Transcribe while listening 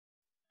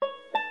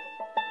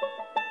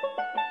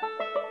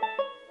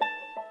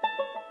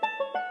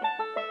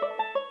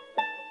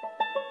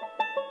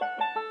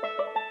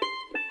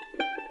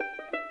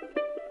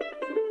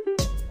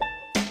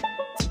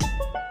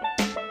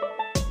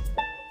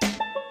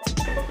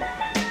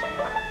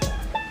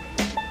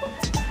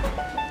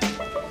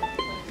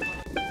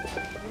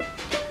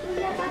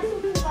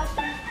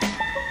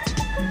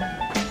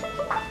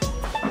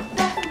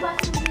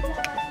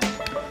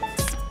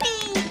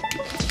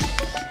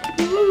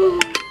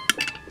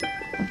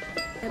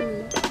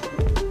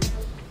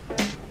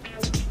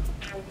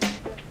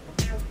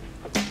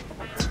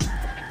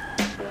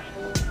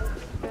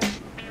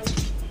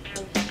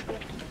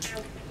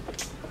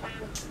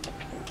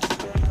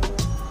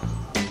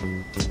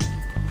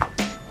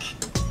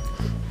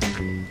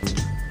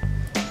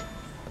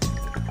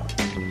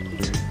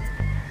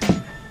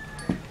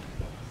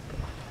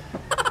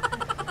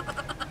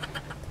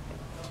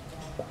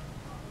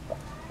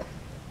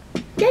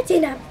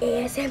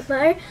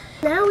ASMR.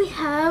 Now we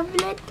have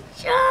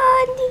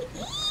lechon to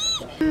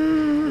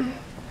eat.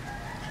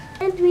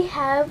 And we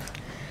have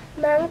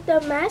mang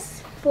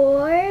tomas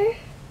for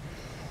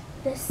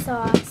the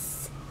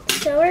sauce.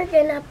 So we're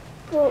gonna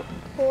pour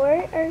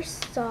our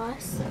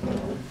sauce.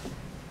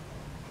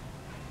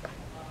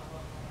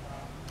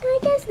 I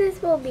guess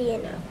this will be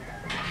enough.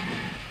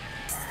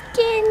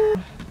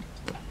 Skin.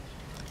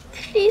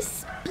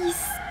 Crispy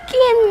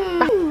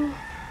skin.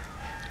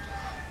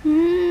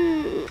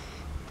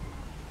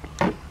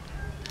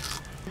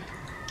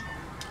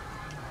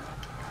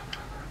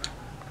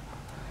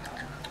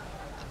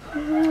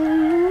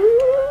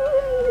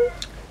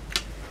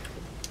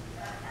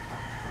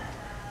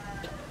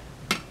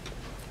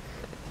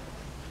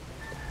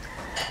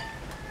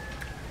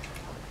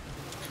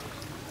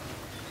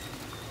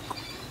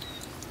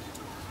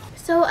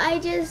 So I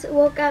just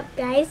woke up,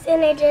 guys,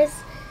 and I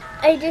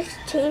just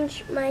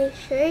changed my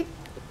shirt,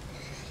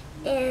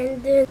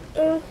 and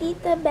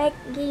Tita Beck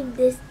gave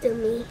this to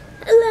me.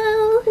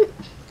 Hello!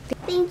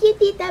 Thank you,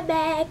 Tita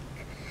Beck.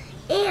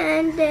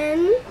 And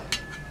then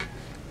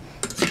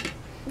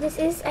this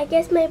is, I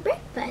guess, my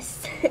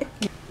breakfast.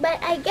 But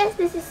I guess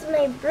this is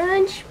my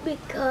brunch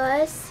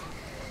because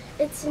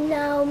it's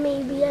now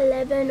maybe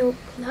 11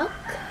 o'clock.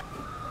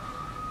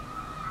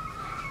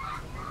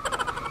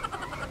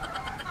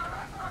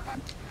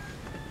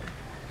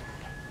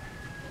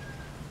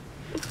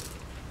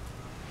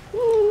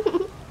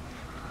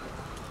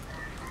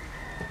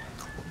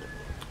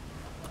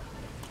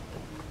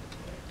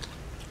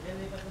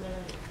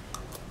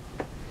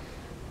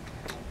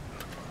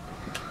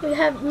 We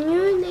have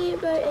new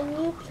neighbor and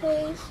new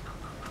place.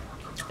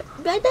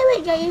 By the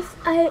way,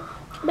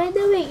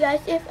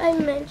 guys, if I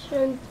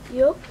mentioned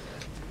you,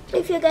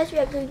 if you guys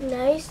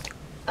recognize,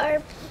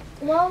 our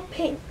wall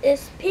paint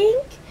is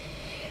pink,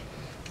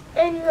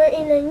 and we're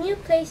in a new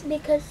place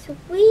because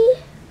we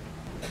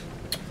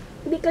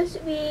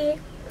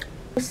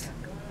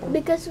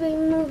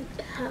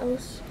moved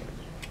house.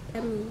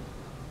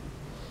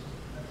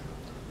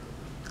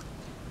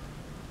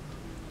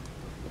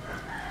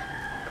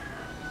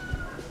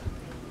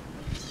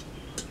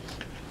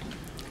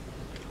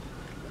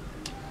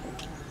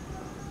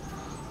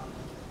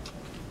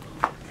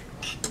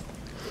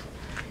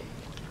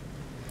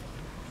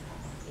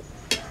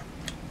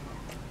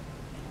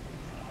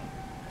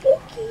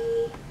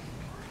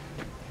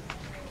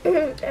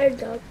 Our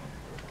dog.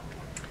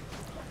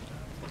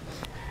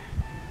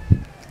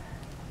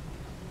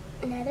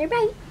 Another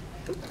bite.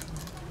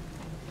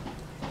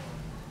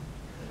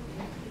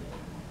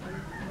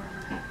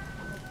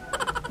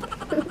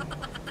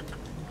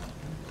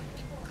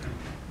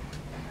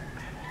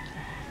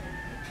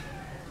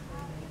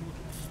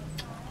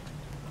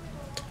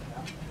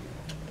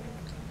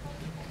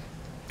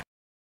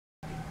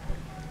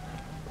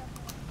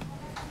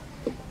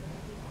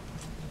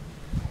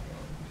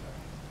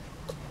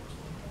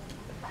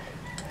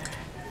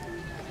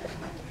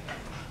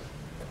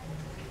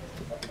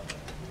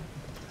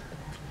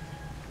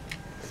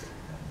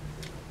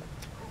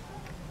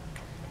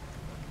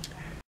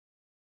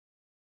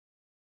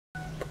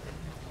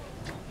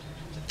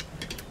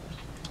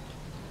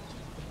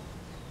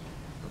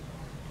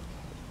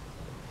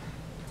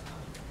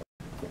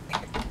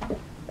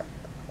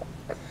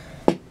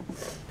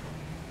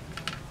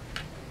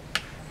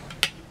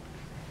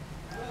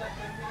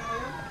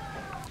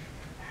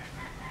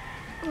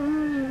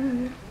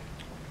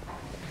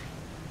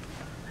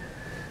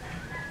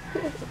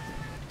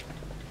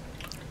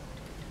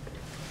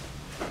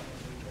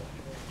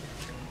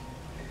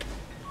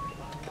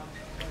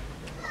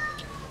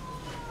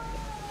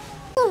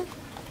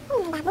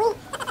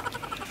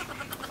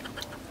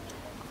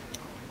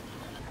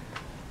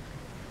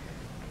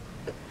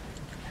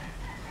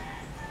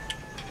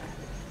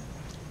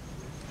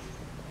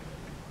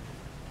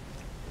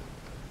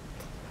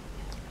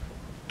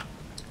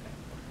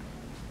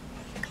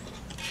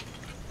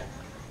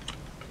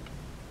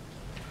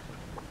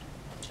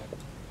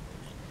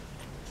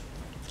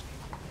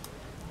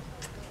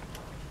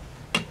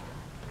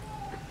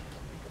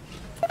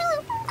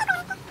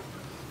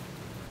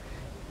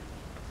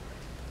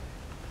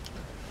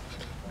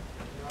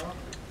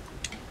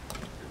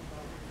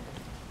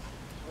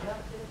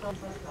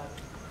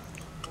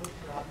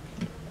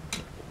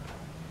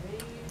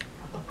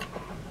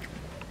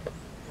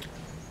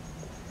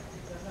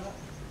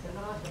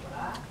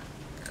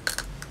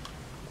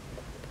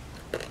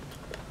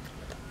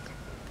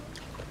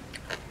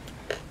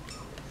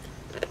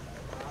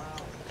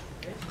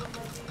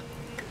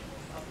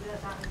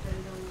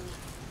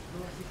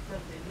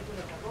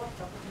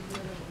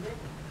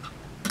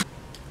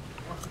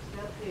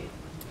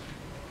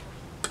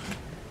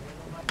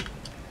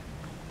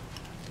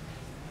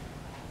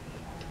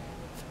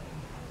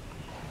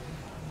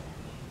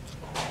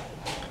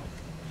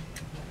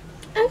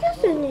 I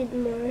guess I need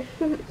more.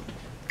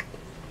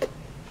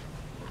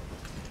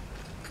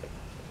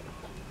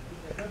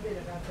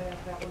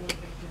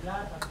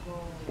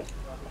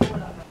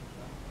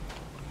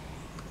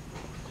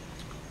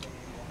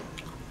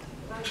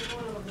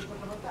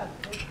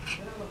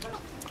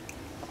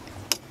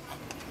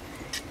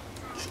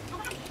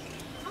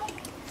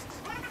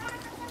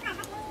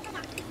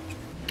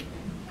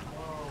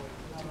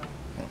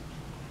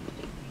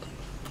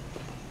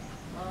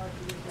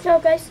 So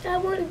guys, I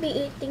won't be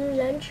eating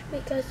lunch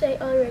because I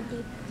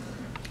already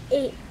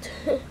ate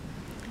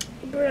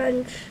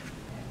brunch.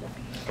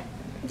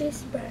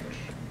 This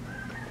brunch.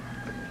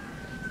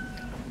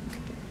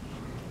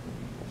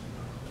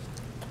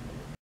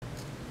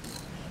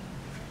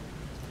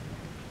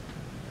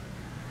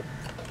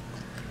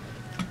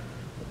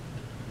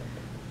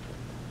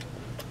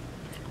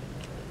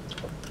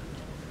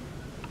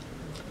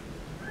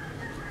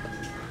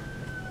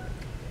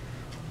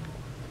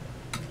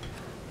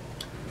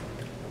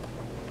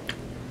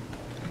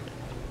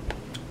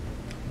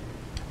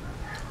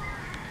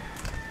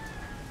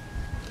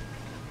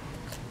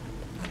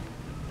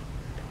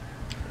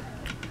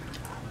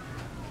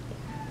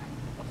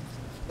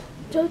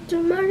 So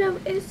tomorrow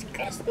is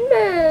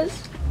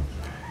Christmas!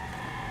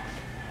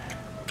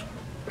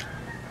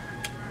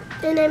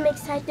 And I'm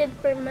excited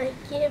for my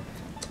gift.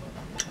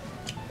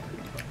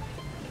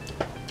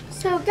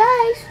 So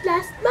guys,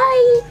 last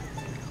bite!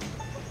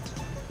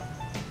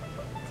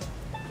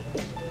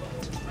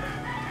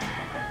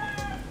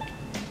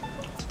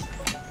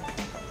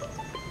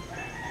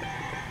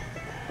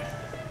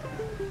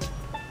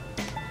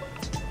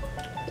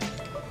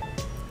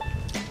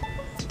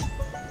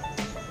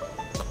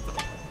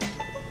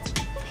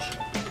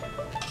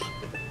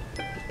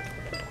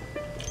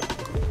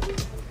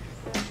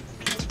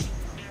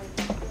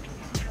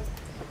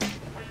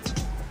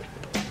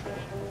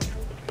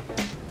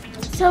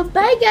 So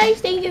bye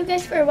guys, thank you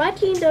guys for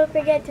watching. Don't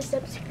forget to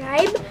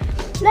subscribe,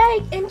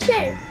 like, and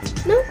share.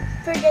 Don't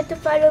forget to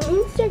follow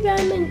me on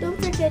Instagram and don't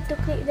forget to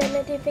click the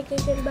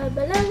notification bell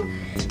below.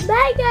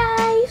 Bye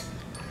guys!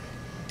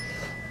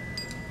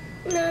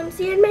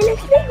 See you in my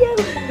next video.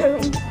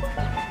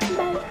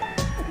 Bye.